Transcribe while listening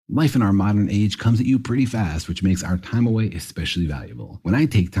Life in our modern age comes at you pretty fast, which makes our time away especially valuable. When I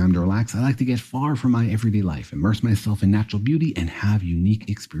take time to relax, I like to get far from my everyday life, immerse myself in natural beauty, and have unique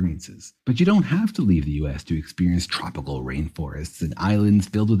experiences. But you don't have to leave the U.S. to experience tropical rainforests and islands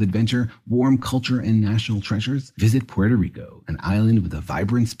filled with adventure, warm culture, and national treasures. Visit Puerto Rico, an island with a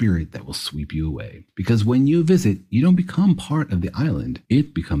vibrant spirit that will sweep you away. Because when you visit, you don't become part of the island,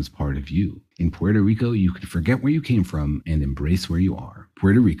 it becomes part of you. In Puerto Rico, you can forget where you came from and embrace where you are.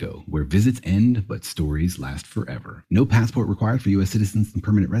 Puerto Rico, where visits end but stories last forever. No passport required for U.S. citizens and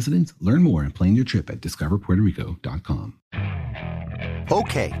permanent residents. Learn more and plan your trip at discoverpuertorico.com.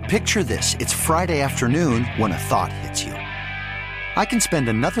 Okay, picture this. It's Friday afternoon when a thought hits you. I can spend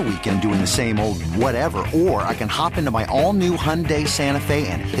another weekend doing the same old whatever, or I can hop into my all-new Hyundai Santa Fe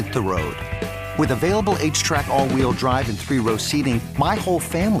and hit the road. With available H-Track all-wheel drive and 3-row seating, my whole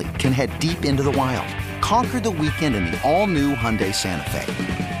family can head deep into the wild. Conquer the weekend in the all-new Hyundai Santa Fe.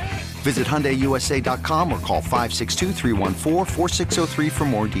 Visit HyundaiUSA.com or call 562-314-4603 for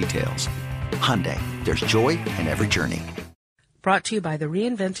more details. Hyundai, there's joy in every journey. Brought to you by the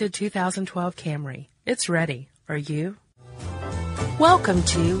reinvented 2012 Camry. It's ready. Are you? Welcome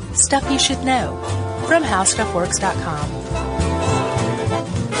to Stuff You Should Know from HowStuffWorks.com.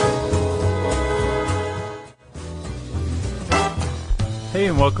 Hey,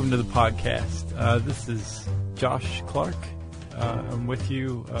 and welcome to the podcast. This is Josh Clark. I'm with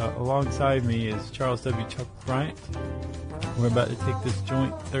you. Alongside me is Charles W. Chuck Bryant. We're about to take this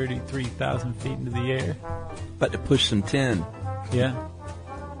joint 33,000 feet into the air. About to push some tin. Yeah.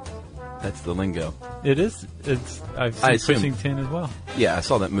 That's the lingo. It is. I've seen pushing tin as well. Yeah, I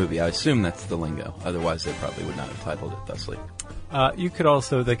saw that movie. I assume that's the lingo. Otherwise, they probably would not have titled it thusly. You could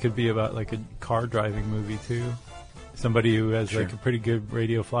also, that could be about like a car driving movie too. Somebody who has like a pretty good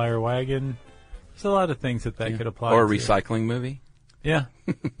radio flyer wagon. There's a lot of things that could apply. Or a recycling movie. Yeah.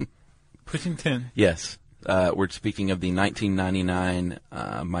 Pushing tin. Yes. We're speaking of the 1999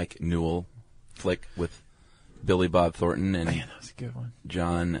 Mike Newell flick with Billy Bob Thornton and that was a good one.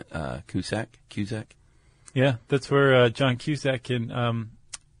 John Cusack. Yeah, that's where John Cusack and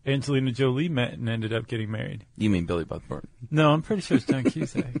Angelina Jolie met and ended up getting married. You mean Billy Bob Thornton? No, I'm pretty sure it's John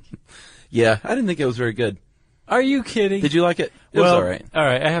Cusack. Yeah, I didn't think it was very good. Are you kidding? Did you like it? It was all right. All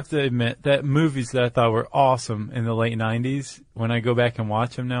right, I have to admit that movies that I thought were awesome in the late 90s, when I go back and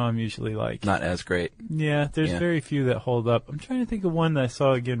watch them now, I'm usually like... Not as great. Yeah, there's very few that hold up. I'm trying to think of one that I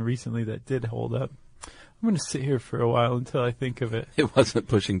saw again recently that did hold up. I'm going to sit here for a while until I think of it. It wasn't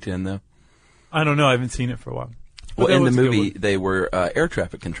Pushing Tin, though. I don't know. I haven't seen it for a while. Well, in the movie, they were air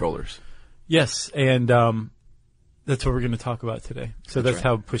traffic controllers. Yes, and that's what we're going to talk about today. So that's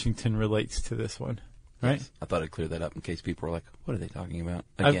how Pushing Tin relates to this one. Right? Yes. I thought I'd clear that up in case people were like, what are they talking about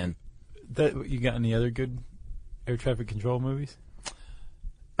again? You got any other good air traffic control movies?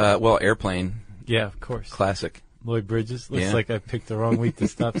 Well, Airplane. Yeah, of course. Classic. Lloyd Bridges. Looks like I picked the wrong week to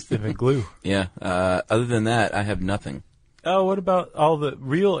stop sniffing glue. Yeah. Other than that, I have nothing. Oh, what about all the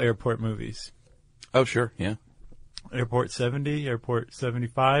real airport movies? Oh, sure. Yeah. Airport 70, Airport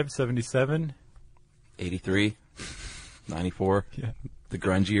 75, 77. 83. 94. Yeah. The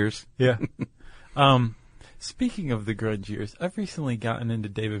grunge years. Yeah. Speaking of the grunge years, I've recently gotten into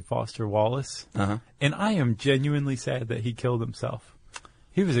David Foster Wallace, and I am genuinely sad that he killed himself.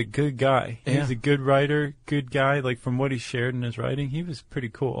 He was a good guy. He was a good writer, good guy. Like, from what he shared in his writing, he was pretty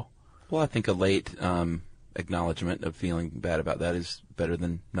cool. Well, I think a late acknowledgement of feeling bad about that is better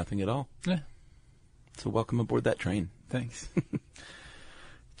than nothing at all. Yeah. So welcome aboard that train. Thanks.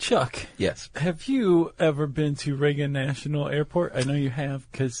 Chuck. Yes. Have you ever been to Reagan National Airport? I know you have,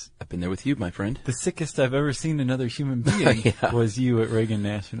 because... I've been there with you, my friend. The sickest I've ever seen another human being was you at Reagan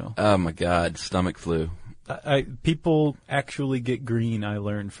National. Oh, my God. Stomach flu. People actually get green, I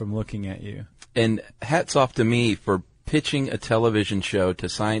learned, from looking at you. And hats off to me for pitching a television show to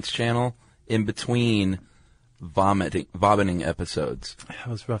Science Channel in between vomiting episodes. That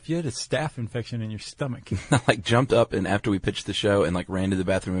was rough. You had a staph infection in your stomach. I jumped up and after we pitched the show and ran to the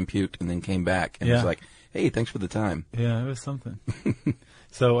bathroom and puked and then came back and was like, hey, thanks for the time. Yeah, it was something.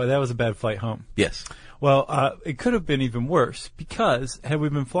 So that was a bad flight home. Yes. Well, it could have been even worse because had we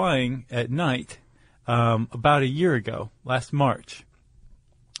been flying at night about a year ago, last March,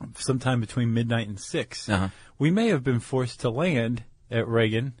 sometime between midnight and 6, we may have been forced to land at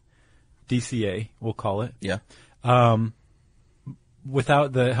Reagan, DCA, we'll call it. Yeah.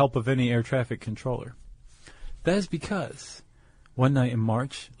 Without the help of any air traffic controller. That is because one night in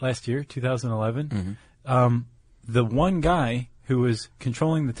March last year, 2011, the one guy who was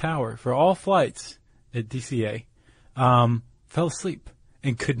controlling the tower for all flights at DCA fell asleep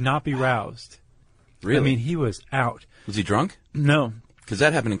and could not be roused. Really? I mean, he was out. Was he drunk? No. Because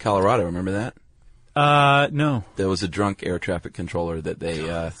that happened in Colorado. Remember that? No. There was a drunk air traffic controller that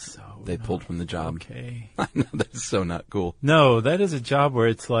they pulled from the job. Okay. I know, that's so not cool. No, that is a job where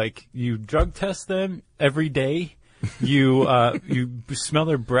it's like you drug test them every day. You smell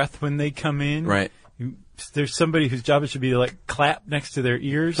their breath when they come in. Right. There's somebody whose job it should be to, like, clap next to their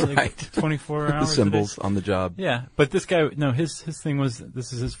ears, like, Right. 24 hours The symbols on the job. Yeah, but this guy, no, his thing was,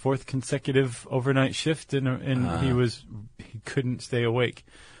 this is his 4th consecutive overnight shift, and he couldn't stay awake.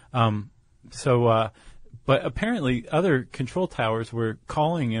 But apparently other control towers were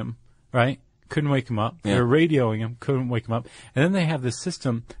calling him, right? Couldn't wake him up. Yeah. They were radioing him, couldn't wake him up. And then they have this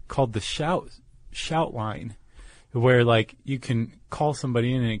system called the shout line, where, like, you can call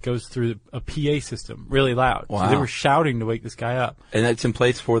somebody in and it goes through a PA system really loud. Wow. So they were shouting to wake this guy up. And that's in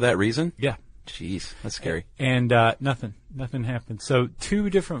place for that reason? Yeah. Jeez, that's scary. And nothing happened. So 2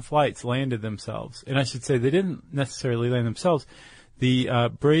 different flights landed themselves. And I should say they didn't necessarily land themselves. The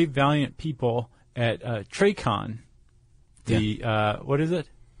brave, valiant people at TRACON, what is it?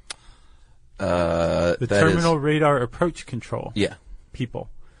 The Terminal Radar Approach Control people,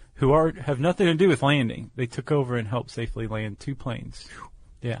 who have nothing to do with landing. They took over and helped safely land 2 planes.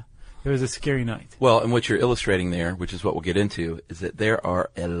 Yeah. It was a scary night. Well, and what you're illustrating there, which is what we'll get into, is that there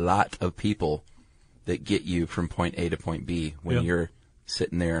are a lot of people that get you from point A to point B when you're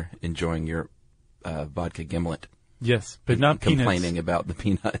sitting there enjoying your vodka gimlet. Yes, but not peanuts. Complaining about the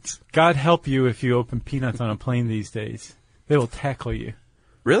peanuts. God help you if you open peanuts on a plane these days. They will tackle you.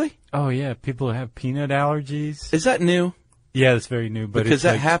 Really? Oh, yeah. People who have peanut allergies. Is that new? Yeah, it's very new. But because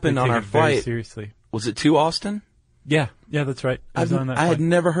that happened on our flight. Very seriously. Was it to Austin? Yeah, that's right. I had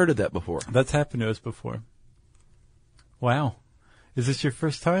never heard of that before. That's happened to us before. Wow. Is this your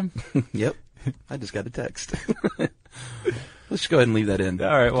first time? Yep. I just got a text. Let's go ahead and leave that in. All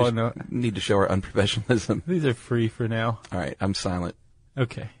right, well, no. Need to show our unprofessionalism. These are free for now. All right, I'm silent.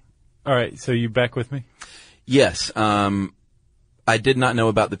 Okay. All right, so you back with me? Yes. I did not know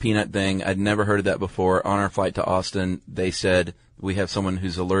about the peanut thing. I'd never heard of that before. On our flight to Austin, they said we have someone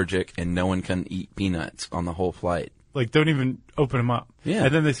who's allergic and no one can eat peanuts on the whole flight. Like, don't even open them up. Yeah.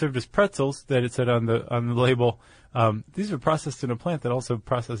 And then they served us pretzels that it said on the label. These are processed in a plant that also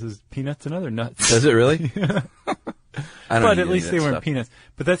processes peanuts and other nuts. Does it really? But at least they weren't peanuts.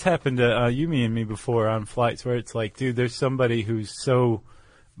 But that's happened to Yumi and me before on flights where it's like, dude, there's somebody who's so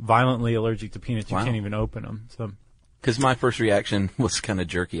violently allergic to peanuts you can't even open them. So, because my first reaction was kind of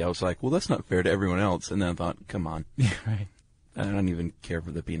jerky. I was like, well, that's not fair to everyone else. And then I thought, come on. Yeah, right. I don't even care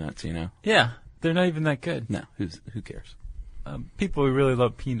for the peanuts, you know? Yeah, they're not even that good. No, who cares? People who really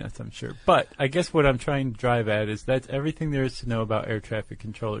love peanuts, I'm sure. But I guess what I'm trying to drive at is that's everything there is to know about air traffic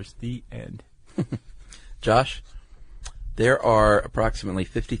controllers. The end. Josh, there are approximately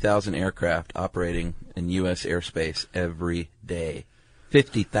 50,000 aircraft operating in U.S. airspace every day.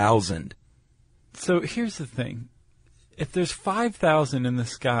 50,000. So here's the thing. If there's 5,000 in the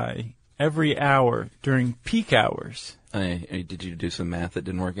sky every hour during peak hours... did you do some math that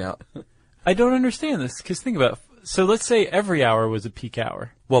didn't work out? I don't understand this, because think about it. So let's say every hour was a peak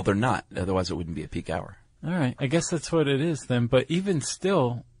hour. Well, they're not. Otherwise, it wouldn't be a peak hour. All right. I guess that's what it is then. But even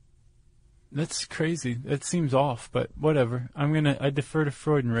still, that's crazy. That seems off, but whatever. I defer to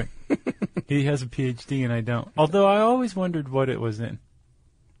Freudenreich. He has a PhD and I don't. Although I always wondered what it was in.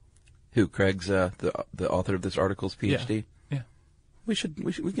 Who, Craig's the author of this article's PhD? Yeah. We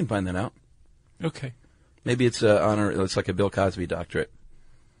can find that out. Okay. Maybe it's it's like a Bill Cosby doctorate.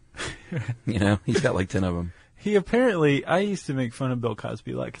 You know, he's got like 10 of them. I used to make fun of Bill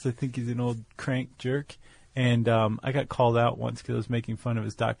Cosby a lot because I think he's an old crank jerk. And I got called out once because I was making fun of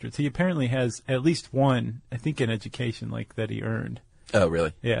his doctorates. He apparently has at least one, I think, in education like that he earned. Oh,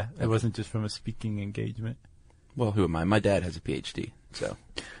 really? Yeah. It wasn't just from a speaking engagement. Well, who am I? My dad has a PhD, so.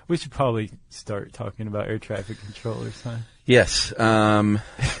 We should probably start talking about air traffic controllers, huh? Yes.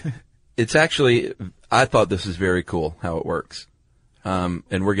 It's actually, I thought this was very cool how it works. And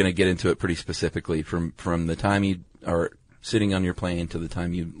we're going to get into it pretty specifically from the time you are sitting on your plane to the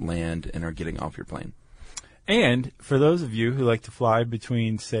time you land and are getting off your plane. And for those of you who like to fly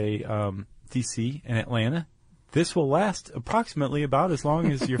between, say, D.C. and Atlanta, this will last approximately about as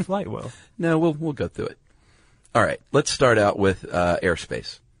long as your flight will. No, we'll go through it. All right, let's start out with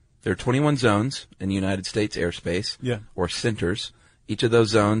airspace. There are 21 zones in the United States airspace, or centers. Each of those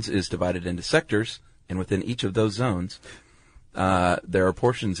zones is divided into sectors, and within each of those zones, there are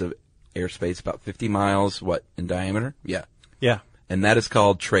portions of airspace about 50 miles, in diameter? Yeah. Yeah. And that is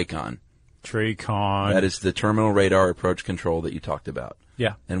called TRACON. TRACON. That is the Terminal Radar Approach Control that you talked about.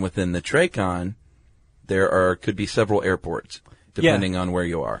 Yeah. And within the TRACON, could be several airports, depending on where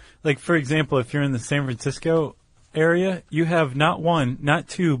you are. Like, for example, if you're in the San Francisco area, you have not one, not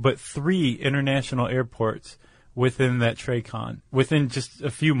two, but 3 international airports within that TRACON, within just a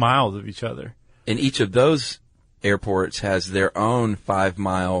few miles of each other. And each of those airports has their own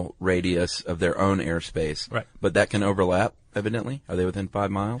 5-mile radius of their own airspace. Right. But that can overlap, evidently? Are they within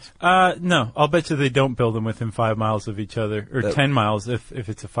 5 miles? No. I'll bet you they don't build them within 5 miles of each other, or 10 miles if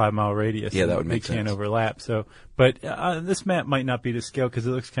it's a 5-mile radius. Yeah, that would make sense. They can't overlap. So, but this map might not be to scale because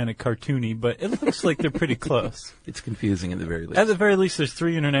it looks kind of cartoony, but it looks like they're pretty close. It's confusing at the very least. At the very least, there's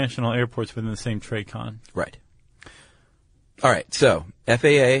 3 international airports within the same TRACON. Right. All right, so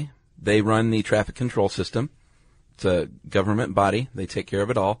FAA, they run the traffic control system. It's a government body. They take care of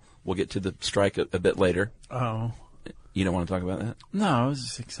it all. We'll get to the strike a bit later. Oh. You don't want to talk about that? No, I was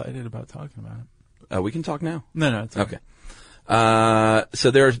just excited about talking about it. We can talk now. No, it's okay.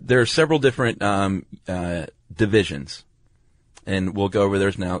 So there are several different divisions, and we'll go over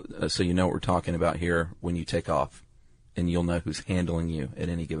those now so you know what we're talking about here when you take off, and you'll know who's handling you at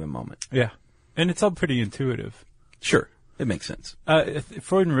any given moment. Yeah, and it's all pretty intuitive. Sure, it makes sense.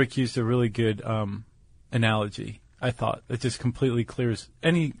 Freud and Rick used a really good analogy, I thought, that just completely clears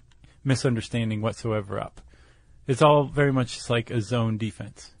any misunderstanding whatsoever up. It's all very much just like a zone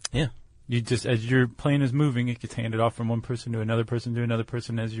defense. Yeah. You just, as your plane is moving, it gets handed off from one person to another person to another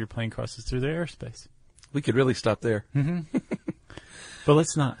person as your plane crosses through their airspace. We could really stop there. Mm-hmm. But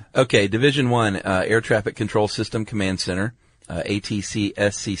let's not. Okay, Division 1, Air Traffic Control System Command Center,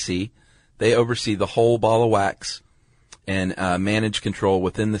 ATC-SCC. They oversee the whole ball of wax and manage control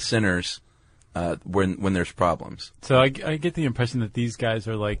within the centers when there's problems. So I get the impression that these guys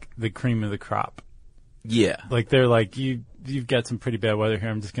are like the cream of the crop. Yeah. Like they're like, you've got some pretty bad weather here.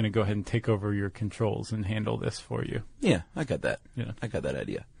 I'm just going to go ahead and take over your controls and handle this for you. Yeah, I got that. Yeah. I got that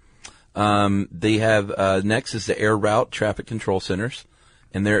idea. They have, next is the Air Route Traffic Control Centers,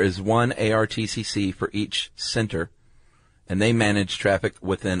 and there is one ARTCC for each center, and they manage traffic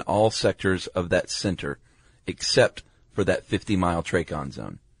within all sectors of that center, except for that 50-mile TRACON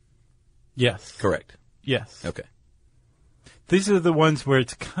zone. Yes. Correct. Yes. Okay. These are the ones where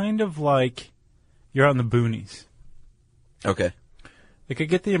it's kind of like you're out in the boonies. Okay. Like I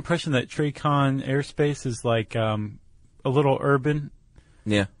get the impression that TRACON airspace is like a little urban.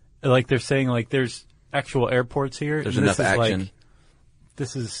 Yeah. Like they're saying like there's actual airports here. There's enough action. Like,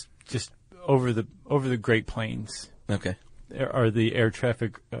 this is just over the Great Plains. Okay. Are the air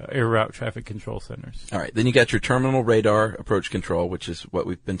route traffic control centers. All right. Then you got your terminal radar approach control, which is what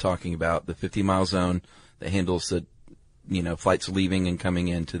we've been talking about, the 50-mile zone that handles the, flights leaving and coming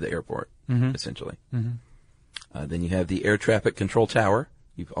into the airport, essentially. Mm-hmm. Then you have the air traffic control tower.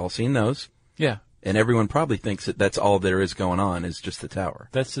 You've all seen those. Yeah. And everyone probably thinks that that's all there is going on is just the tower.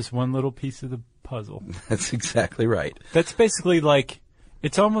 That's just one little piece of the puzzle. That's exactly right. That's basically like,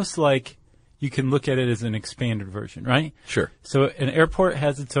 it's almost like you can look at it as an expanded version, right? Sure. So an airport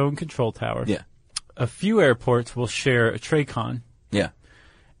has its own control tower. Yeah. A few airports will share a TRACON. Yeah.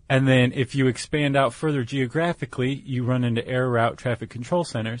 And then if you expand out further geographically, you run into air route traffic control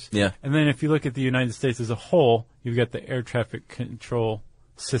centers. Yeah. And then if you look at the United States as a whole, you've got the Air Traffic Control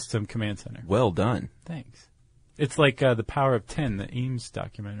System Command Center. Well done. Thanks. It's like The Power of 10, the Eames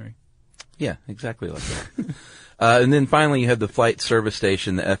documentary. Yeah, exactly like that. And then finally you have the Flight Service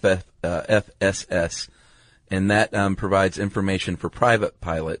Station, the FSS, and that provides information for private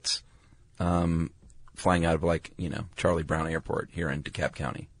pilots flying out of Charlie Brown Airport here in DeKalb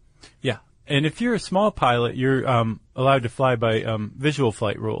County. Yeah. And if you're a small pilot, you're allowed to fly by visual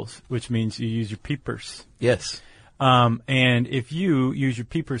flight rules, which means you use your peepers. Yes. And if you use your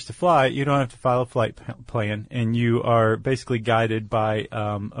peepers to fly, you don't have to file a flight plan, and you are basically guided by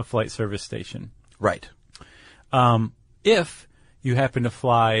a flight service station. Right. If you happen to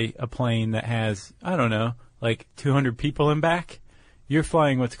fly a plane that has, I don't know, like 200 people in back, you're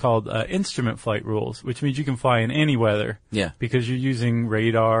flying what's called instrument flight rules, which means you can fly in any weather. Yeah. Because you're using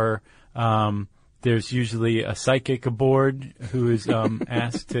radar. There's usually a psychic aboard who is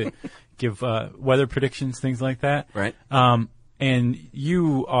asked to give weather predictions, things like that. Right. And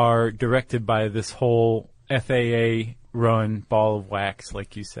you are directed by this whole FAA-run ball of wax,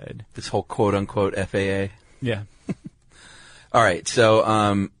 like you said. This whole quote-unquote FAA. Yeah. All right. So,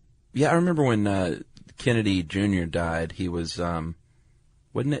 I remember when Kennedy Jr. died, he was,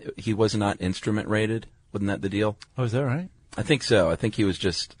 he was not instrument rated? Wasn't that the deal? Oh, is that right? I think so. I think he was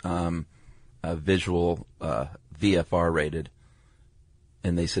just a visual VFR rated.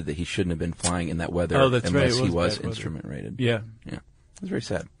 And they said that he shouldn't have been flying in that weather unless he was instrument rated. Yeah. Yeah. It was very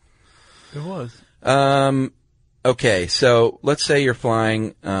sad. It was. Okay, so let's say you're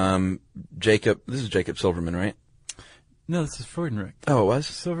flying Jacob. This is Jacob Silverman, right? No, this is Freudenreich. Oh, it was?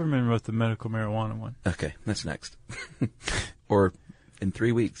 Silverman wrote the medical marijuana one. Okay, that's next. Or in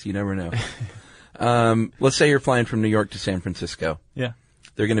 3 weeks, you never know. Let's say you're flying from New York to San Francisco. Yeah.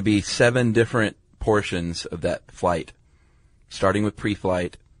 There are going to be 7 different portions of that flight, starting with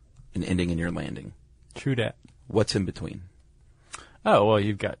pre-flight and ending in your landing. True that. What's in between? Oh, well,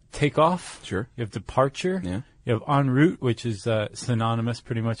 you've got takeoff. Sure. You have departure. Yeah. You have en route, which is synonymous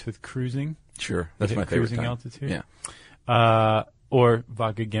pretty much with cruising. Sure. That's my favorite cruising time. Altitude. Yeah. Or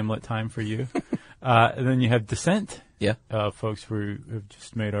vodka gimlet time for you. And then you have descent. Yeah. Folks who have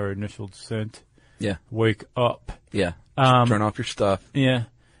just made our initial descent. Yeah. Wake up. Yeah. Turn off your stuff. Yeah.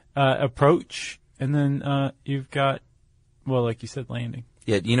 Approach. And then you've got, well, like you said, landing.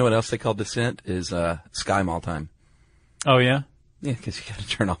 Yeah. You know what else they call descent is Sky Mall time. Oh, yeah? Yeah, because you got to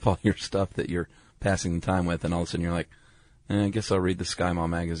turn off all your stuff that you're passing the time with, and all of a sudden you're like, I guess I'll read the Sky Mall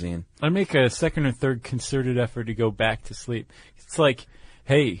magazine. I make a second or third concerted effort to go back to sleep. It's like,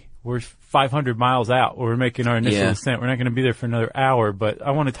 hey, we're 500 miles out. We're making our initial descent. We're not going to be there for another hour, but I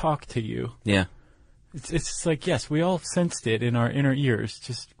want to talk to you. Yeah. It's just like, yes, we all sensed it in our inner ears.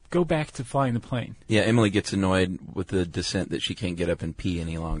 Just go back to flying the plane. Yeah, Emily gets annoyed with the descent that she can't get up and pee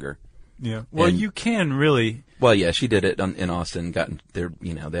any longer. Yeah. Well, you can really. Well, yeah, she did it in Austin. Gotten there,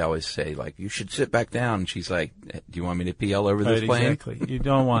 they always say like, you should sit back down. And she's like, do you want me to pee all over this plane? Exactly. You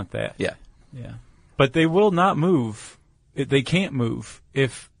don't want that. Yeah. Yeah. But they will not move. They can't move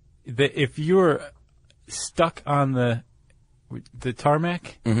if you're stuck on the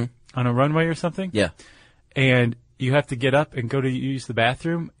tarmac on a runway or something. Yeah. And you have to get up and go to use the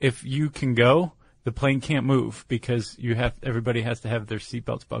bathroom. If you can go, the plane can't move because everybody has to have their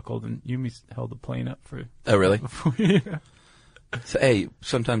seatbelts buckled, and Yumi held the plane up for. Oh, really? Yeah. So, hey,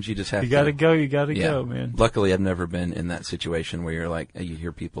 sometimes you just have to. You gotta go, man. Luckily, I've never been in that situation where you're like, you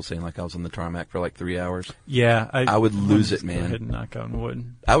hear people saying like I was on the tarmac for like 3 hours. Yeah. I would lose it, man. Go ahead and knock on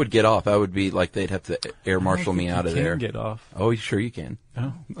wood. I would get off. I would be like, they'd have to air marshal me out of there. You can get off. Oh, sure you can.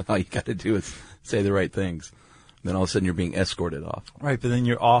 Oh. All you got to do is say the right things. Then all of a sudden you're being escorted off. Right, but then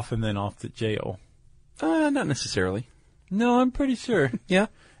you're off and then off to jail. Not necessarily. No, I'm pretty sure. Yeah.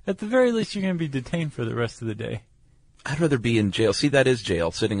 At the very least, you're going to be detained for the rest of the day. I'd rather be in jail. See, that is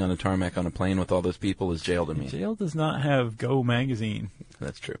jail. Sitting on a tarmac on a plane with all those people is jail to me. Jail does not have Go magazine.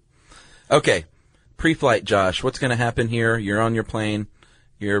 That's true. Okay. Pre-flight, Josh. What's going to happen here? You're on your plane.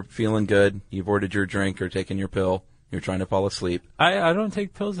 You're feeling good. You've ordered your drink or taken your pill. You're trying to fall asleep. I don't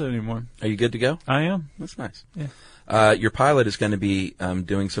take pills anymore. Are you good to go? I am. That's nice. Yeah. Your pilot is going to be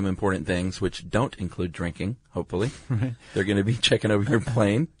doing some important things, which don't include drinking, hopefully. Right. They're going to be checking over your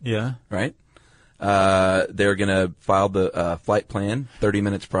plane. Yeah. Right? They're going to file the flight plan 30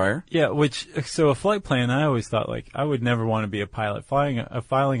 minutes prior. Yeah, so a flight plan, I always thought, like, I would never want to be a pilot. Filing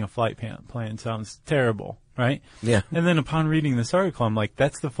a flight plan sounds terrible, right? Yeah. And then upon reading this article, I'm like,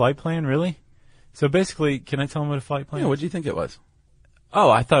 that's the flight plan, really? So basically, can I tell them what a flight plan is? Yeah, what do you think it was? Oh,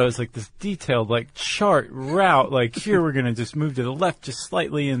 I thought it was like this detailed, like, chart route. Like, here we're going to just move to the left just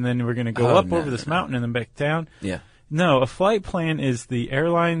slightly, and then we're going to go over this mountain and then back down. Yeah. No, a flight plan is the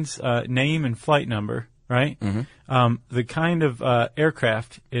airline's name and flight number, right? Mm-hmm. The kind of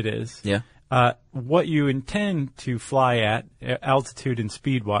aircraft it is. Yeah. What you intend to fly at, altitude and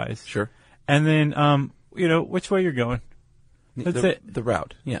speed-wise. Sure. And then, which way you're going. That's it. The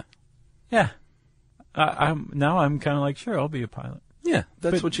route. Yeah. Yeah. I'm kind of like, sure, I'll be a pilot. Yeah,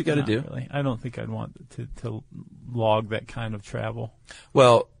 that's what you got to do. Really. I don't think I'd want to log that kind of travel.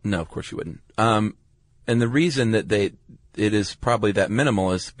 Well, no, of course you wouldn't. And the reason that it is probably that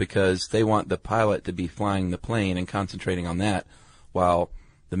minimal is because they want the pilot to be flying the plane and concentrating on that while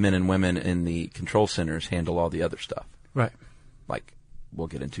the men and women in the control centers handle all the other stuff. Right. Like we'll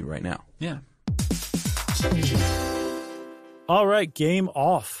get into right now. Yeah. All right, game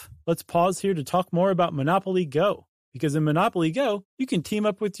off. Let's pause here to talk more about Monopoly Go. Because in Monopoly Go, you can team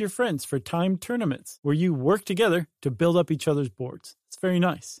up with your friends for timed tournaments where you work together to build up each other's boards. It's very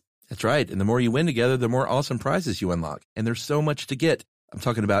nice. That's right. And the more you win together, the more awesome prizes you unlock. And there's so much to get. I'm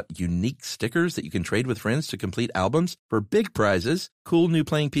talking about unique stickers that you can trade with friends to complete albums for big prizes, cool new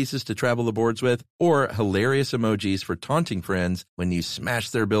playing pieces to travel the boards with, or hilarious emojis for taunting friends when you smash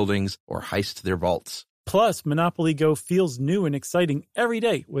their buildings or heist their vaults. Plus, Monopoly Go feels new and exciting every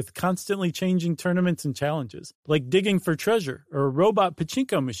day with constantly changing tournaments and challenges, like digging for treasure or a robot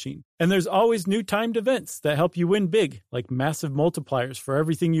pachinko machine. And there's always new timed events that help you win big, like massive multipliers for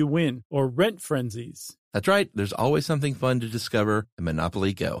everything you win or rent frenzies. That's right. There's always something fun to discover in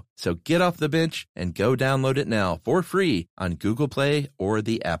Monopoly Go. So get off the bench and go download it now for free on Google Play or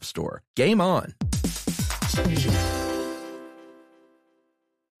the App Store. Game on!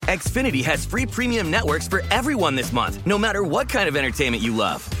 Xfinity has free premium networks for everyone this month, no matter what kind of entertainment you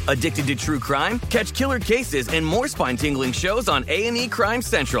love. Addicted to true crime? Catch killer cases and more spine-tingling shows on A&E Crime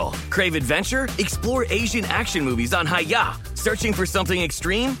Central. Crave adventure? Explore Asian action movies on Hi-Ya. Searching for something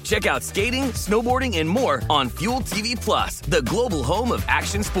extreme? Check out skating, snowboarding, and more on Fuel TV Plus, the global home of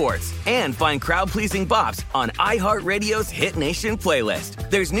action sports. And find crowd-pleasing bops on iHeartRadio's Hit Nation playlist.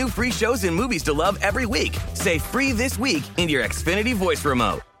 There's new free shows and movies to love every week. Say free this week in your Xfinity voice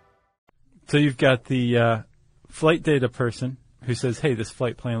remote. So you've got the flight data person who says, hey, this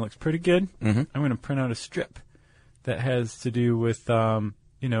flight plan looks pretty good. Mm-hmm. I'm going to print out a strip that has to do with,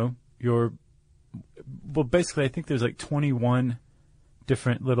 your... Well, basically, I think there's like 21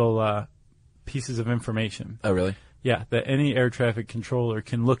 different little pieces of information. Oh, really? Yeah, that any air traffic controller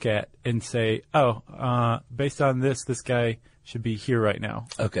can look at and say, based on this guy should be here right now.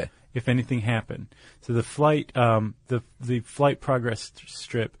 Okay. If anything happened. So the flight, the flight progress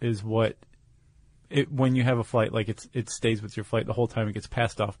strip is what... when you have a flight, like it stays with your flight the whole time. It gets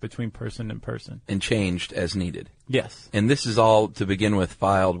passed off between person and person. And changed as needed. Yes. And this is all, to begin with,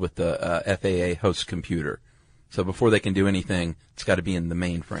 filed with the FAA host computer. So before they can do anything, it's got to be in the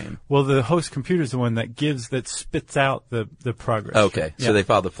mainframe. Well, the host computer is the one that spits out the progress. Okay. Yeah. So they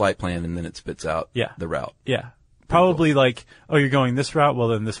file the flight plan and then it spits out the route. Yeah. Probably like, you're going this route, well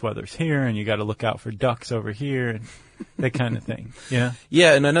then this weather's here and you got to look out for ducks over here and that kind of thing. Yeah.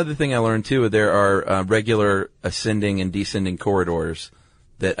 Yeah, and another thing I learned too, there are regular ascending and descending corridors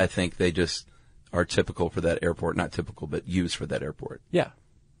that I think they just are typical for that airport. Not typical, but used for that airport. Yeah.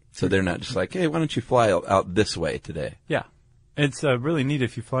 So they're not just like, hey, why don't you fly out this way today? Yeah. It's really neat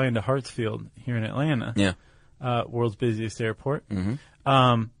if you fly into Hartsfield here in Atlanta. Yeah. World's busiest airport.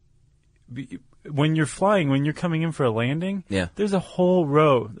 Mm-hmm. When you're flying, when you're coming in for a landing, there's a whole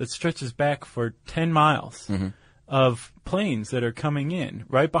row that stretches back for 10 miles of planes that are coming in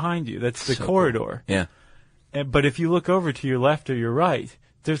right behind you. That's the corridor. Cool. Yeah. But if you look over to your left or your right,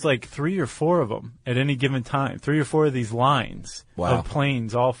 there's like 3 or 4 of them at any given time. 3 or 4 of these lines of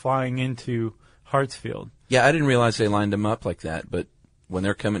planes all flying into Hartsfield. Yeah, I didn't realize they lined them up like that. But when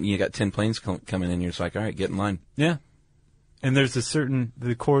they're coming, you got 10 planes coming in, you're just like, all right, get in line. Yeah. And there's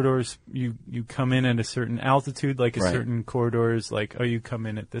the corridors, you come in at a certain altitude, like a certain corridor is like, you come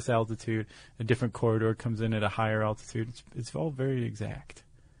in at this altitude. A different corridor comes in at a higher altitude. It's all very exact.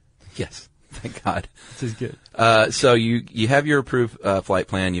 Yes. Thank God. This is good. So you have your approved flight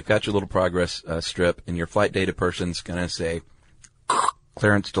plan. You've got your little progress strip, and your flight data person's going to say,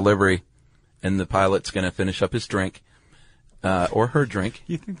 clearance delivery, and the pilot's going to finish up his drink. Or her drink.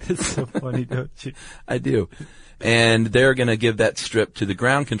 You think that's so funny, don't you? I do. And they're going to give that strip to the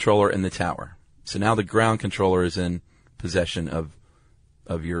ground controller in the tower. So now the ground controller is in possession of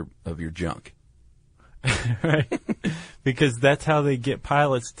your junk. Right. Because that's how they get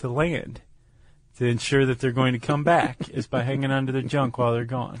pilots to land. To ensure that they're going to come back is by hanging onto their junk while they're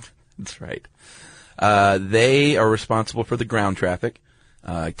gone. That's right. They are responsible for the ground traffic,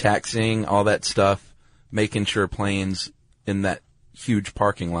 taxiing, all that stuff, making sure planes in that huge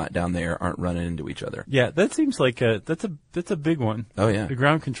parking lot down there aren't running into each other. Yeah, that seems like that's a big one. Oh yeah. The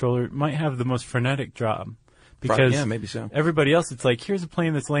ground controller might have the most frenetic job because maybe so. Everybody else, it's like, here's a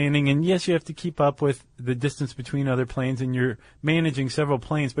plane that's landing, and yes, you have to keep up with the distance between other planes, and you're managing several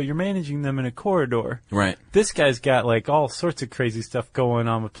planes, but you're managing them in a corridor. Right. This guy's got like all sorts of crazy stuff going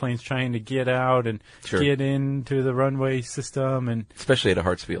on with planes trying to get out and get into the runway system, and especially at a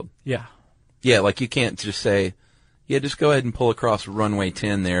Hartsfield. Yeah. Yeah, like you can't just say, yeah, just go ahead and pull across runway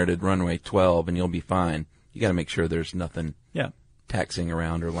 10 there to runway 12 and you'll be fine. You got to make sure there's nothing taxiing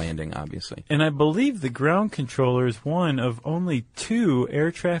around or landing, obviously. And I believe the ground controller is one of only 2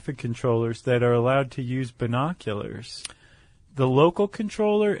 air traffic controllers that are allowed to use binoculars. The local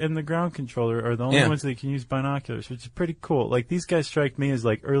controller and the ground controller are the only ones that can use binoculars, which is pretty cool. Like, these guys strike me as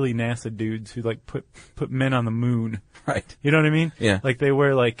like early NASA dudes who like put men on the moon. Right. You know what I mean? Yeah. Like they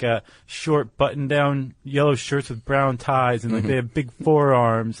wear like short button-down yellow shirts with brown ties, and like they have big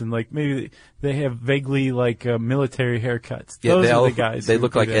forearms, and like maybe they have vaguely like military haircuts. Yeah, Those are the guys. They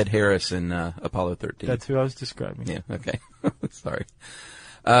look like Ed Harris in Apollo 13. That's who I was describing. Yeah. Okay. Sorry.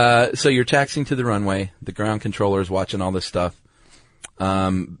 So you're taxiing to the runway. The ground controller is watching all this stuff.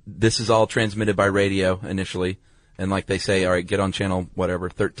 This is all transmitted by radio initially. And like they say, all right, get on channel whatever,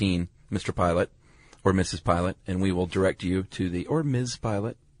 13, Mr. Pilot or Mrs. Pilot, and we will direct you to or Ms.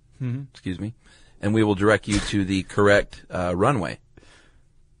 Pilot, excuse me, and we will direct you to the correct runway.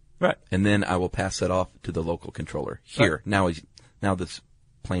 Right. And then I will pass that off to the local controller. Here, now this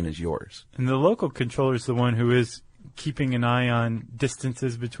plane is yours. And the local controller is the one who is keeping an eye on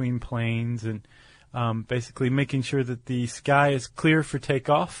distances between planes and basically making sure that the sky is clear for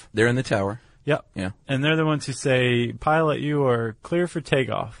takeoff. They're in the tower. Yep. Yeah. And they're the ones who say, pilot, you are clear for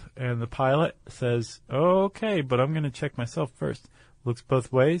takeoff. And the pilot says, okay, but I'm going to check myself first. Looks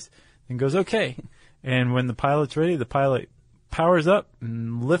both ways and goes, okay. And when the pilot's ready, the pilot powers up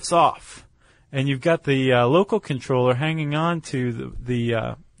and lifts off. And you've got the local controller hanging on to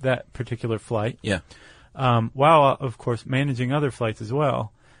that particular flight. Yeah. While, of course, managing other flights as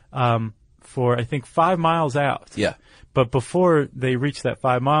well, for, I think, 5 miles out. Yeah. But before they reach that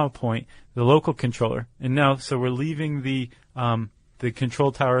 5 mile point, the local controller, and now, so we're leaving the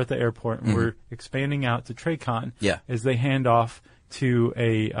control tower at the airport, and we're expanding out to TRACON. Yeah. As they hand off to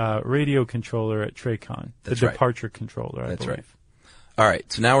a radio controller at TRACON, the departure controller, I believe. Right. All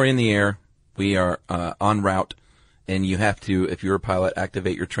right. So now we're in the air. We are en route, and you have to, if you're a pilot,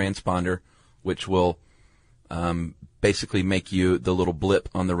 activate your transponder, which will basically make you the little blip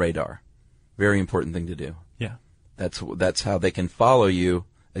on the radar. Very important thing to do. Yeah. That's how they can follow you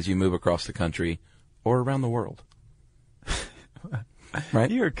as you move across the country or around the world.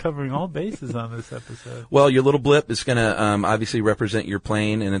 Right? You are covering all bases on this episode. Well, your little blip is going to obviously represent your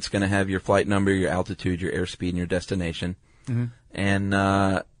plane, and it's going to have your flight number, your altitude, your airspeed, and your destination. Mm-hmm.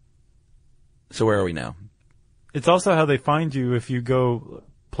 And so where are we now? It's also how they find you if you go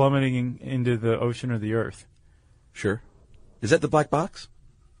plummeting into the ocean or the earth. Sure. Is that the black box?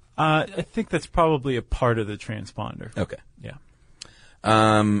 I think that's probably a part of the transponder. Okay. Yeah.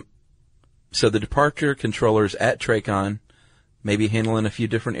 So the departure controllers at TRACON maybe handling a few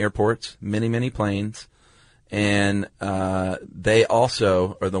different airports, many planes, and they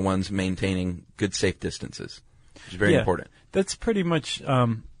also are the ones maintaining good safe distances, which is very important. That's pretty much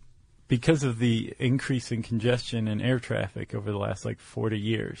because of the increase in congestion and air traffic over the last 40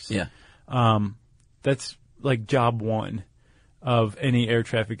 years. Yeah. That's like job one of any air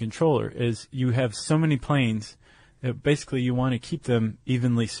traffic controller is you have so many planes that basically you want to keep them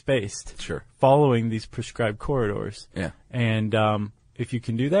evenly spaced. Sure. Following these prescribed corridors. Yeah. And if you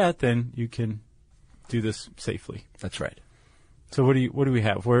can do that, then you can do this safely. That's right. So what do we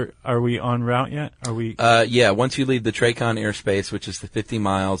have? Are we en route yet? Are we? Yeah. Once you leave the TRACON airspace, which is the 50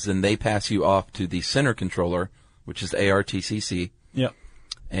 miles, then they pass you off to the center controller, which is the ARTCC. Yep.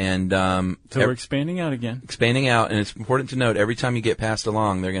 And so we're expanding out again. Expanding out, and it's important to note every time you get passed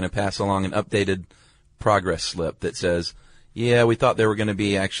along, they're going to pass along an updated progress slip that says, yeah, we thought they were going to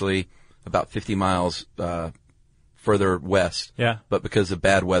be actually about 50 miles further west. Yeah. But because of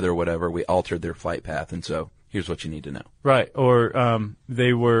bad weather or whatever, we altered their flight path, and so here's what you need to know. Right. Or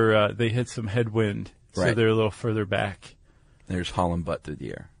they hit some headwind, so they're a little further back. There's hauling butt through the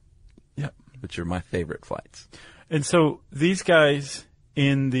air. Yep. Which are my favorite flights. And so these guys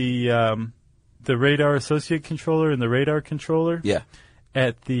in the radar associate controller and the radar controller. Yeah.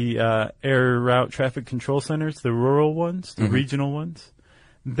 At the air route traffic control centers, the rural ones, the regional ones,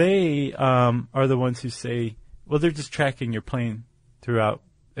 they are the ones who say, well, they're just tracking your plane throughout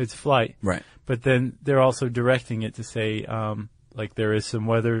its flight. Right. But then they're also directing it to say, there is some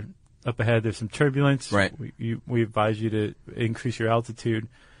weather up ahead, there's some turbulence. Right. We advise you to increase your altitude.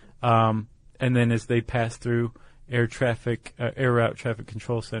 And then as they pass through air route traffic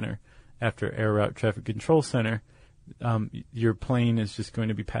control center, after air route traffic control center, your plane is just going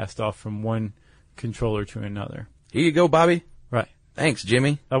to be passed off from one controller to another. Here you go, Bobby. Right. Thanks,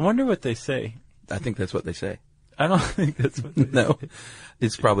 Jimmy. I wonder what they say. I think that's what they say. I don't think that's what they say. No.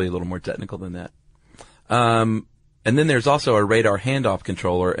 It's probably a little more technical than that. And then there's also a radar handoff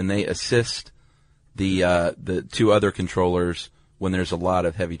controller, and they assist the two other controllers when there's a lot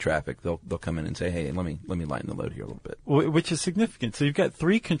of heavy traffic. They'll come in and say, hey, let me lighten the load here a little bit. Which is significant. So you've got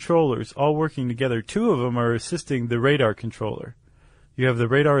three controllers all working together. Two of them are assisting the radar controller. You have the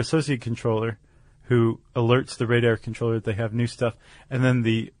radar associate controller who alerts the radar controller that they have new stuff. And then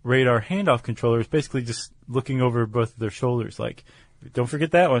the radar handoff controller is basically just looking over both of their shoulders like, don't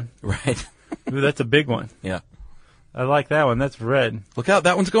forget that one. Right. Ooh, that's a big one. Yeah. I like that one. That's red. Look out.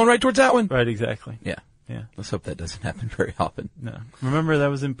 That one's going right towards that one. Right, exactly. Yeah. Yeah. Let's hope that doesn't happen very often. No. Remember, that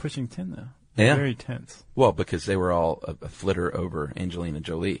was in Pushing 10, though. Yeah. Very tense. Well, because they were all a flitter over Angelina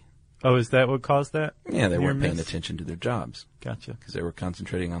Jolie. Oh, is that what caused that? Yeah, they weren't paying attention to their jobs. Gotcha. Because they were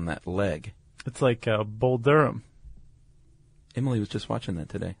concentrating on that leg. It's like Bull Durham. Emily was just watching that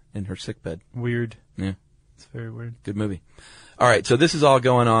today in her sickbed. Weird. Yeah. It's very weird. Good movie. All right, so this is all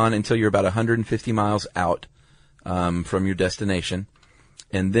going on until you're about 150 miles out from your destination.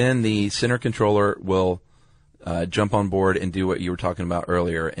 And then the center controller will jump on board and do what you were talking about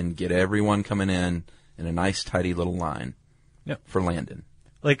earlier and get everyone coming in a nice, tidy little line for landing.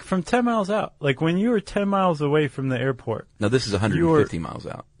 Like from 10 miles out. Like when you were 10 miles away from the airport. No, this is 150 miles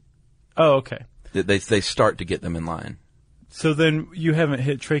out. Oh, okay. They start to get them in line. So then you haven't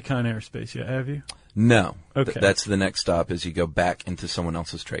hit TRACON airspace yet, have you? No. Okay. That's the next stop is you go back into someone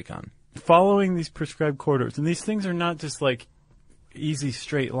else's TRACON. Following these prescribed corridors, and these things are not just like easy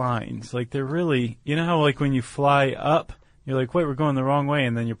straight lines. Like they're really, you know how like when you fly up, you're like, wait, we're going the wrong way,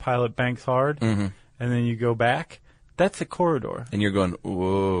 and then your pilot banks hard, and then you go back. That's a corridor. And you're going,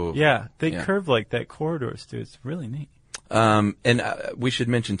 whoa. Yeah, they curve like that corridors do. It's really neat. And we should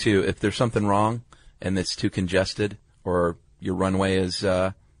mention, too, if there's something wrong and it's too congested or your runway is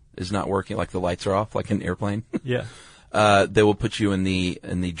not working, like the lights are off, like an airplane, yeah, they will put you in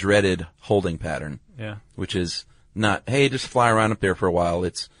the dreaded holding pattern, which is not, hey, just fly around up there for a while.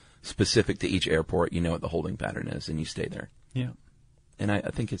 It's specific to each airport. You know what the holding pattern is, and you stay there. Yeah. And I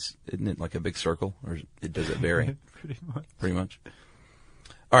think isn't it like a big circle, or does it vary? Pretty much.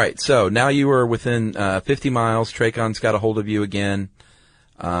 All right, so now you are within 50 miles. TRACON's got a hold of you again.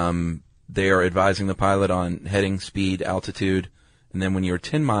 They are advising the pilot on heading, speed, altitude, and then when you're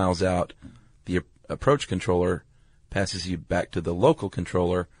 10 miles out, the approach controller passes you back to the local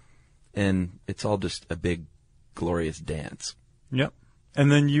controller, and it's all just a big, glorious dance. Yep.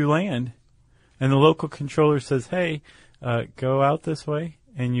 And then you land, and the local controller says, hey, go out this way,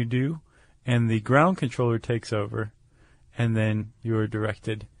 and you do, and the ground controller takes over, and then you are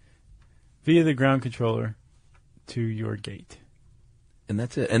directed via the ground controller to your gate. And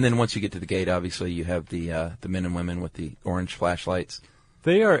that's it. And then once you get to the gate, obviously, you have the men and women with the orange flashlights.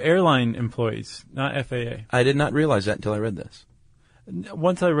 They are airline employees, not FAA. I did not realize that until I read this.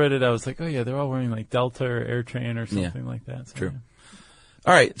 Once I read it, I was like, oh, yeah, they're all wearing like Delta or AirTran or something like that. So, true. Yeah.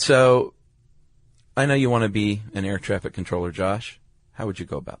 All right, so I know you want to be an air traffic controller, Josh. How would you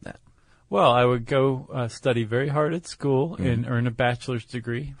go about that? Well, I would go study very hard at school and earn a bachelor's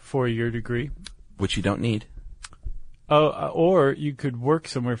degree, 4-year degree. Which you don't need. Or you could work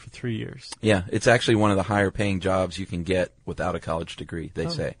somewhere for 3 years. Yeah, it's actually one of the higher paying jobs you can get without a college degree, they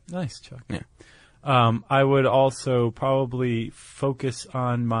say. Nice, Chuck. Yeah. I would also probably focus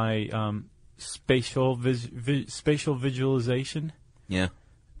on my spatial visualization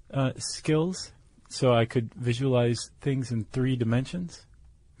skills, so I could visualize things in 3 dimensions.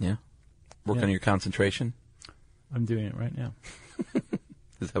 Yeah. Work on your concentration. I'm doing it right now.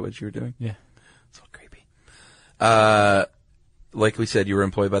 Is that what you were doing? Yeah. So creepy. Like we said, you were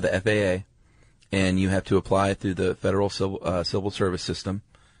employed by the FAA, and you have to apply through the Federal Civil Service System,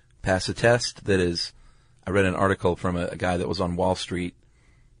 pass a test that is, I read an article from a guy that was on Wall Street,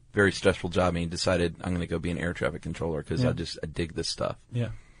 very stressful job, and he decided, I'm going to go be an air traffic controller because I dig this stuff. Yeah.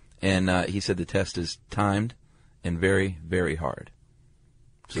 And he said the test is timed and very, very hard.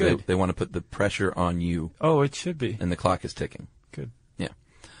 So they want to put the pressure on you. Oh, it should be. And the clock is ticking. Good. Yeah.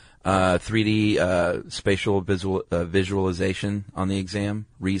 3D spatial visualization on the exam,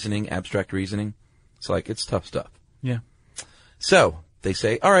 reasoning, abstract reasoning. It's tough stuff. Yeah. So they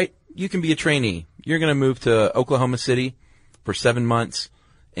say, all right, you can be a trainee. You're going to move to Oklahoma City for 7 months,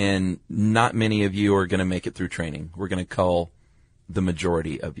 and not many of you are going to make it through training. We're going to cull the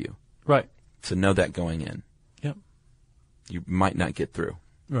majority of you. Right. So know that going in. Yep. You might not get through.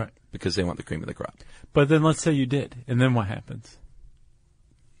 Right. Because they want the cream of the crop. But then let's say you did, and then what happens?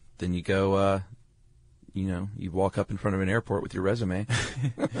 Then you go, you walk up in front of an airport with your resume.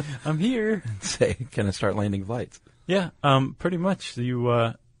 I'm here. Say, can I start landing flights? Yeah, pretty much.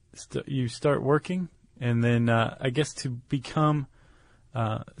 You start working, and then I guess to become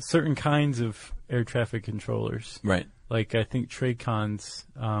certain kinds of air traffic controllers. Right. Like I think TRACONs,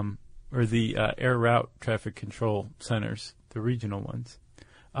 or the air route traffic control centers, the regional ones.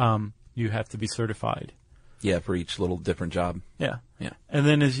 You have to be certified. Yeah, for each little different job. Yeah. Yeah. And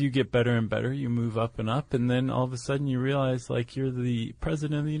then as you get better and better, you move up and up, and then all of a sudden you realize like you're the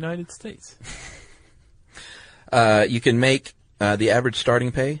president of the United States. You can make the average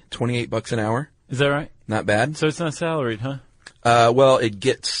starting pay $28 an hour. Is that right? Not bad. So it's not salaried, huh? Well, it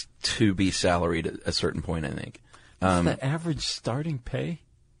gets to be salaried at a certain point, I think. Is the average starting pay?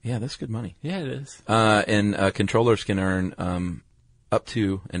 Yeah, that's good money. Yeah, it is. And controllers can earn up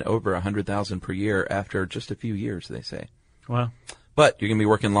to and over $100,000 per year after just a few years, they say. Wow. But you're going to be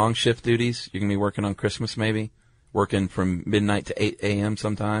working long shift duties. You're going to be working on Christmas, maybe. Working from midnight to 8 a.m.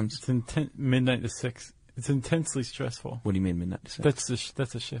 sometimes. It's midnight to 6. It's intensely stressful. What do you mean midnight to 6?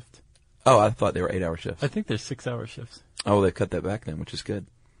 That's a shift. Oh, I thought they were 8-hour shifts. I think they're 6-hour shifts. Oh, they cut that back then, which is good.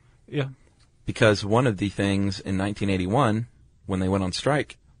 Yeah. Because one of the things in 1981, when they went on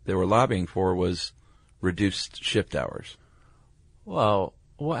strike, they were lobbying for was reduced shift hours. Well,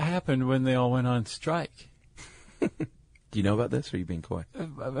 what happened when they all went on strike? Do you know about this, or are you being coy?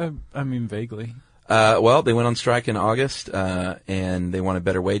 I mean, vaguely. Well, they went on strike in August, and they wanted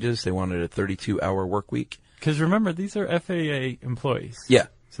better wages. They wanted a 32-hour work week. Because remember, these are FAA employees. Yeah.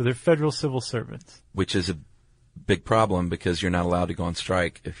 So they're federal civil servants. Which is a big problem because you're not allowed to go on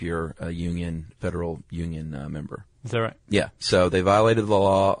strike if you're a federal union member. Is that right? Yeah. So they violated the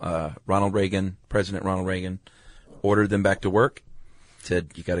law. President Ronald Reagan, ordered them back to work.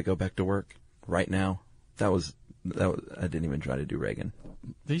 Said, you got to go back to work right now. That was, I didn't even try to do Reagan.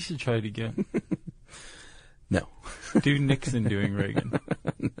 You should try it again. No. Do Nixon doing Reagan.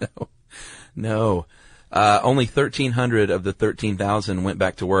 No. Only 1,300 of the 13,000 went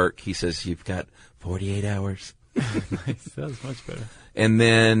back to work. He says, you've got 48 hours. Nice. That was much better. And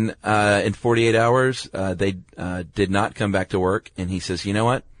then in 48 hours, they did not come back to work. And he says, you know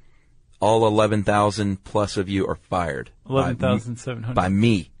what? All 11,000 plus of you are fired. 11,700. By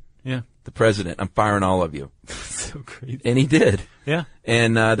me. Yeah. The president. I'm firing all of you. So crazy. And he did. Yeah.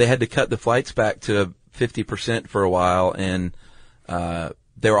 And they had to cut the flights back to 50% for a while. And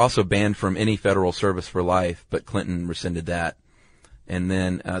they were also banned from any federal service for life. But Clinton rescinded that. And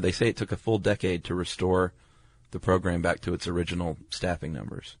then they say it took a full decade to restore the program back to its original staffing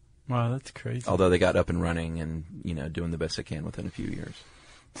numbers. Wow, that's crazy. Although they got up and running and, doing the best they can within a few years.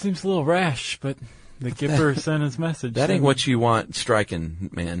 Seems a little rash, but the Gipper sent his message. That ain't what you want striking,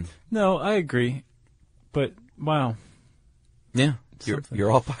 man. No, I agree. But, wow. Yeah, you're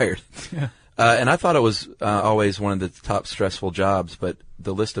all fired. Yeah. And I thought it was always one of the top stressful jobs, but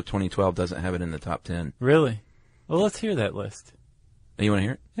the list of 2012 doesn't have it in the top 10. Really? Well, let's hear that list. You want to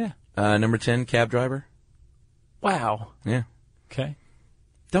hear it? Yeah. Number 10, cab driver. Wow. Yeah. Okay.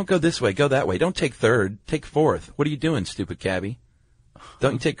 Don't go this way, go that way. Don't take third, take fourth. What are you doing, stupid cabbie?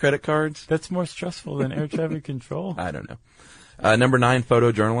 Don't you take credit cards? That's more stressful than air traffic control. I don't know. Number 9,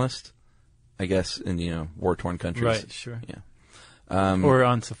 photojournalist. I guess in, war-torn countries. Right, sure. Yeah. Or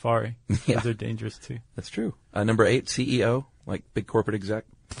on safari. Yeah. Those are dangerous too. That's true. Number 8, CEO, like big corporate exec.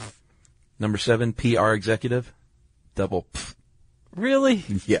 Number 7, PR executive. Double. Really?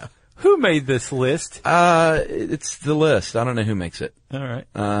 Yeah. Who made this list? It's the list. I don't know who makes it. All right.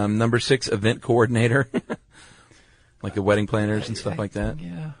 Number 6, event coordinator. Like the wedding planners and stuff like that.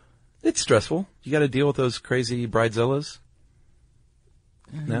 Yeah. It's stressful. You got to deal with those crazy bridezillas.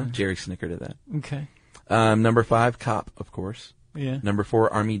 No? Jerry snickered at that. Okay. Number 5, cop, of course. Yeah. Number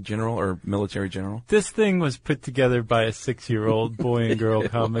 4, Army general or military general. This thing was put together by a 6-year-old boy and girl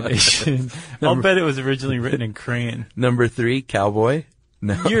combination. I'll bet it was originally written in crayon. Number 3, cowboy.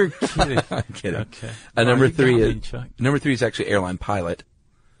 No. You're kidding. I'm kidding. Okay. Number 3 is actually airline pilot.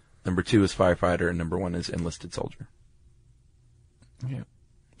 Number 2 is firefighter, and number 1 is enlisted soldier. Yeah.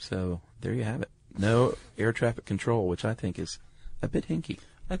 So there you have it. No air traffic control, which I think is a bit hinky.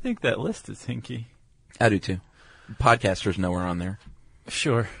 I think that list is hinky. I do too. Podcasters know we're on there.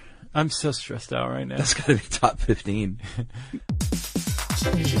 Sure. I'm so stressed out right now. That's got to be top 15.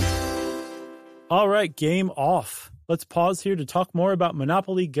 All right, game off. Let's pause here to talk more about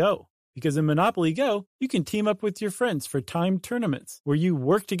Monopoly Go. Because in Monopoly Go, you can team up with your friends for timed tournaments where you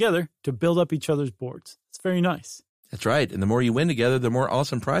work together to build up each other's boards. It's very nice. That's right. And the more you win together, the more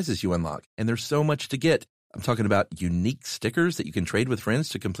awesome prizes you unlock. And there's so much to get. I'm talking about unique stickers that you can trade with friends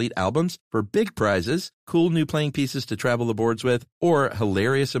to complete albums for big prizes, cool new playing pieces to travel the boards with, or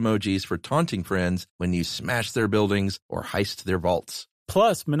hilarious emojis for taunting friends when you smash their buildings or heist their vaults.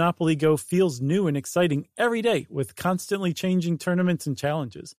 Plus, Monopoly Go feels new and exciting every day with constantly changing tournaments and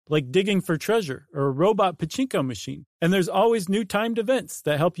challenges, like digging for treasure or a robot pachinko machine. And there's always new timed events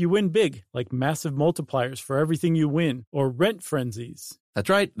that help you win big, like massive multipliers for everything you win or rent frenzies. That's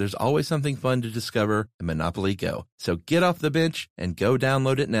right. There's always something fun to discover in Monopoly Go. So get off the bench and go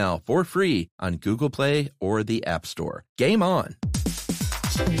download it now for free on Google Play or the App Store. Game on!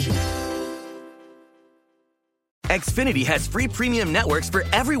 Xfinity has free premium networks for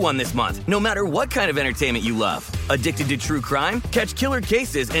everyone this month, no matter what kind of entertainment you love. Addicted to true crime? Catch killer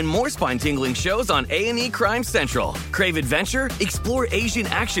cases and more spine-tingling shows on A&E Crime Central. Crave adventure? Explore Asian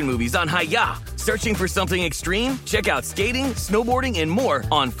action movies on Hi-Ya. Searching for something extreme? Check out skating, snowboarding, and more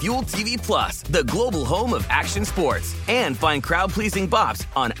on Fuel TV Plus, the global home of action sports. And find crowd-pleasing bops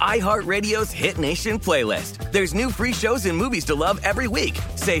on iHeartRadio's Hit Nation playlist. There's new free shows and movies to love every week.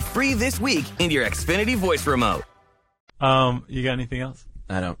 Say free this week in your Xfinity voice remote. You got anything else?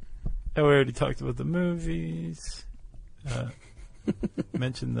 I don't. Oh, we already talked about the movies.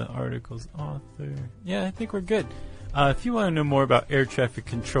 Mentioned the article's author. Yeah, I think we're good. If you want to know more about air traffic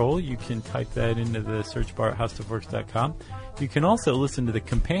control, you can type that into the search bar at howstuffworks.com. You can also listen to the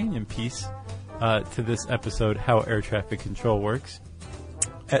companion piece to this episode, How Air Traffic Control Works,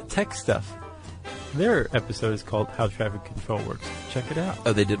 at Tech Stuff. Their episode is called How Traffic Control Works. Check it out.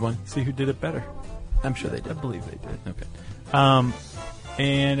 Oh, they did one? See who did it better. I'm sure they did. I believe they did. Okay.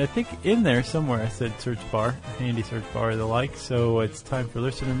 And I think in there somewhere I said search bar, handy search bar or the like, so it's time for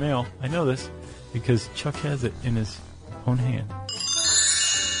listener mail. I know this because Chuck has it in his own hand.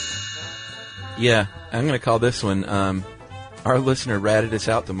 Yeah, I'm going to call this one, our listener ratted us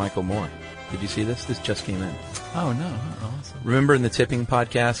out to Michael Moore. Did you see this? This just came in. Oh, no. Awesome. Remember in the tipping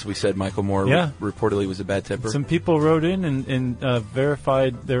podcast we said Michael Moore reportedly was a bad tipper? Some people wrote in and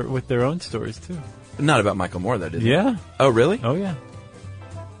verified with their own stories, too. Not about Michael Moore, though, did they? Yeah. Oh, really? Oh, yeah.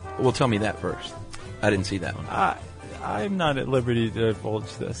 Well, tell me that first. I didn't see that one. I'm not at liberty to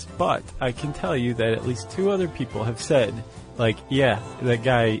divulge this, but I can tell you that at least 2 other people have said, like, yeah, that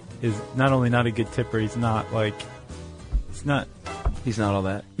guy is not only not a good tipper, he's not all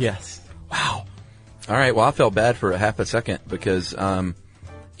that? Yes. Wow. All right, well, I felt bad for a half a second because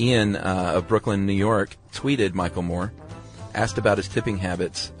Ian of Brooklyn, New York, tweeted Michael Moore, asked about his tipping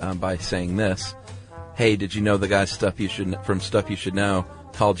habits by saying this: "Hey, did you know the guy Stuff You Should Know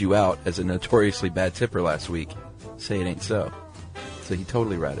called you out as a notoriously bad tipper last week? Say it ain't so." So he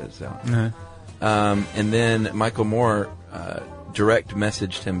totally ratted us out. Uh-huh. And then Michael Moore direct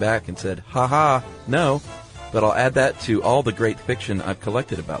messaged him back and said, "Ha, no, but I'll add that to all the great fiction I've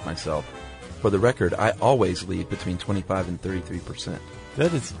collected about myself. For the record, I always leave between 25 and 33%.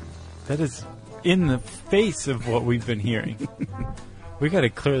 That is in the face of what we've been hearing. We got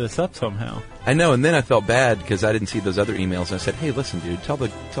to clear this up somehow. I know, and then I felt bad because I didn't see those other emails. And I said, "Hey, listen, dude,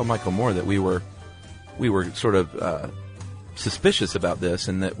 tell Michael Moore that we were sort of suspicious about this,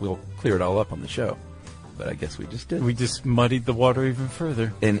 and that we'll clear it all up on the show." But I guess we just did. We just muddied the water even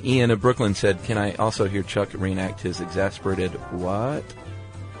further. And Ian of Brooklyn said, "Can I also hear Chuck reenact his exasperated what?"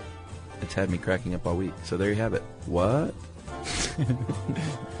 It's had me cracking up all week. So there you have it. What?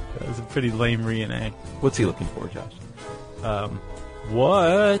 That was a pretty lame reenact. What's he looking for, Josh?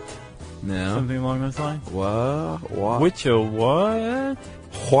 What? No. Something along those lines? What? Which a what?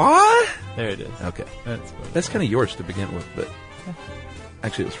 What? There it is. Okay. That's kind of yours to begin with, but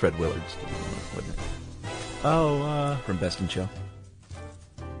actually it was Fred Willard's, wasn't it? Oh, from Best in Show?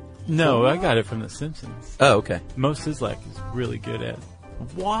 No, I got it from The Simpsons. Oh, okay. Mo Sizlak is really good at it.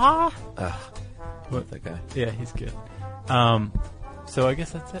 What? What that guy? Yeah, he's good. So I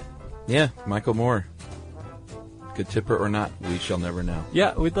guess that's it. Yeah, Michael Moore. Good tipper or not, we shall never know.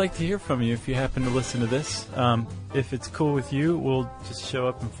 Yeah, we'd like to hear from you if you happen to listen to this. If it's cool with you, we'll just show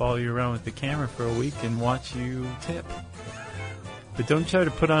up and follow you around with the camera for a week and watch you tip. But don't try to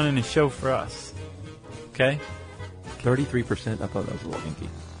put on any show for us. Okay? 33%? I thought that was a little inky.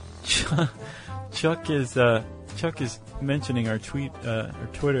 Chuck is mentioning our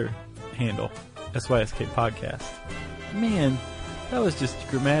Twitter handle, SYSK Podcast. Man, that was just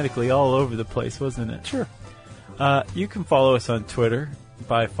grammatically all over the place, wasn't it? Sure. You can follow us on Twitter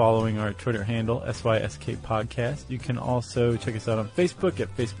by following our Twitter handle, SYSK Podcast. You can also check us out on Facebook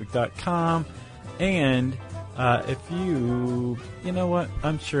at facebook.com. And if you know what?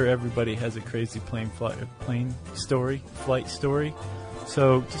 I'm sure everybody has a crazy flight story.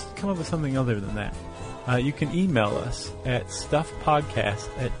 So just come up with something other than that. You can email us at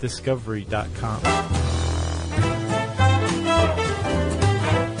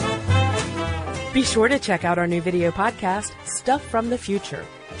stuffpodcast@discovery.com. Be sure to check out our new video podcast, Stuff from the Future.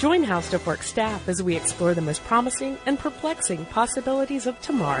 Join How Stuff Works staff as we explore the most promising and perplexing possibilities of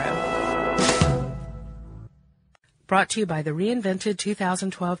tomorrow. Brought to you by the reinvented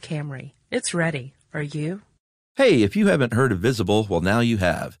 2012 Camry. It's ready. Are you? Hey, if you haven't heard of Visible, well, now you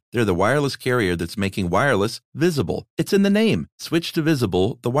have. They're the wireless carrier that's making wireless visible. It's in the name. Switch to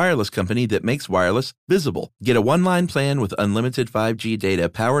Visible, the wireless company that makes wireless visible. Get a one-line plan with unlimited 5G data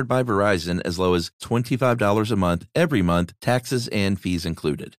powered by Verizon as low as $25 a month, every month, taxes and fees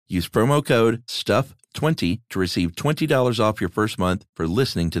included. Use promo code STUFF20 to receive $20 off your first month for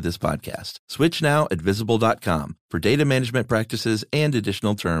listening to this podcast. Switch now at Visible.com. For data management practices and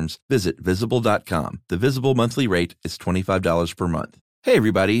additional terms, visit Visible.com. The Visible monthly rate is $25 per month. Hey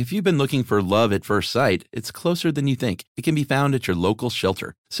everybody, if you've been looking for love at first sight, it's closer than you think. It can be found at your local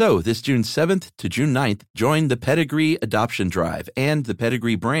shelter. So this June 7th to June 9th, join the Pedigree Adoption Drive, and the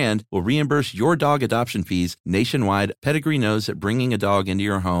Pedigree brand will reimburse your dog adoption fees nationwide. Pedigree knows that bringing a dog into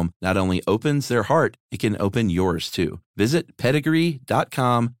your home not only opens their heart, it can open yours too. Visit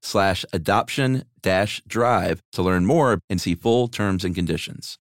pedigree.com/adoption-drive to learn more and see full terms and conditions.